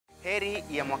Heri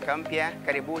ya mwaka mpya,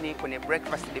 karibuni kwenye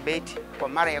breakfast debate kwa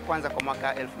mara ya kwanza kwa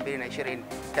mwaka 2020.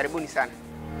 Karibuni sana.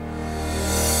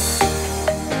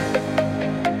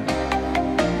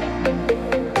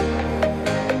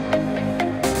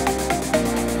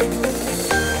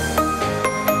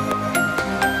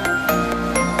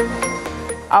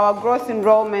 Our gross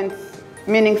enrollment,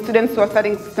 meaning students who are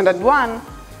studying standard 1,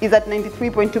 is at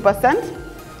 93.2%,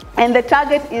 and the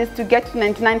target is to get to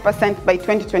 99% by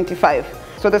 2025.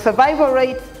 So the survival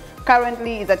rate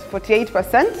currently is at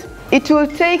 48%. It will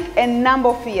take a number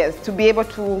of years to be able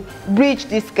to bridge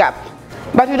this gap,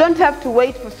 but we don't have to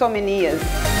wait for so many years.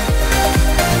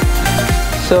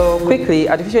 So quickly,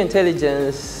 artificial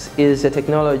intelligence is a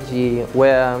technology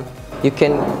where you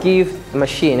can give a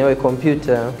machine or a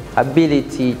computer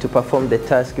ability to perform the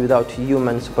task without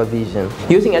human supervision.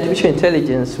 Using artificial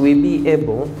intelligence, we'll be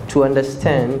able to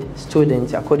understand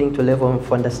students according to level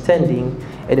of understanding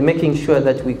and making sure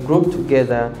that we group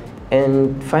together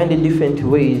and find different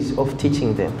ways of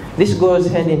teaching them. This goes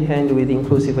hand in hand with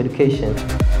inclusive education.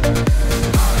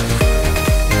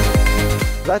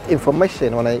 That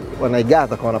information when I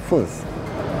gather kwa wanafunzi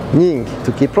nyingi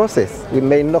tukiprocess, we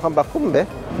may know kwamba kumbe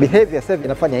behavior sasa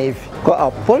inafanya hivi, kwa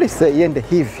our policy iende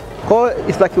hivi. Kwa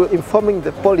it's like you're informing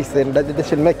the policy and the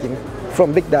decision making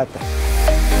from big data.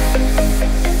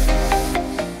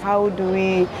 How do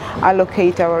we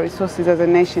allocate our resources as a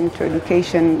nation to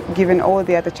education given all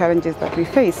the other challenges that we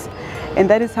face? And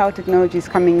that is how technology is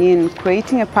coming in,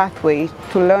 creating a pathway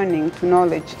to learning, to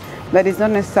knowledge that is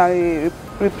not necessarily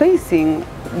replacing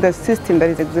the system that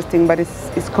is existing, but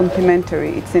it's complementary.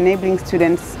 It's enabling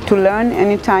students to learn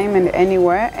anytime and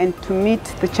anywhere and to meet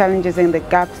the challenges and the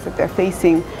gaps that they're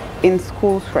facing in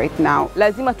schools right now.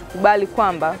 Lazima tukubali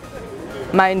kwamba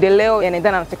maendeleo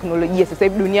yanaendana na teknolojia sasa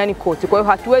hivi duniani kote. Kwa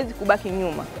hiyo hatuwezi kubaki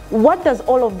nyuma. What does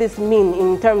all of this mean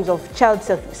in terms of child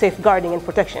safeguarding and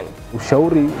protection?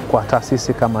 Ushauri kwa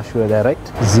taasisi kama Shule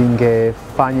Direct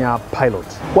zingefanya pilot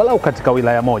walau katika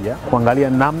wilaya moja kuangalia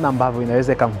namna ambavyo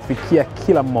inaweza kumfikia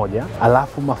kila mmoja,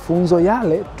 alafu mafunzo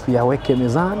yale tuyaweke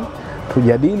mezani,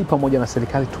 tujadili pamoja na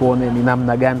serikali tuone ni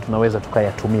namna gani tunaweza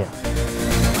tukayatumia.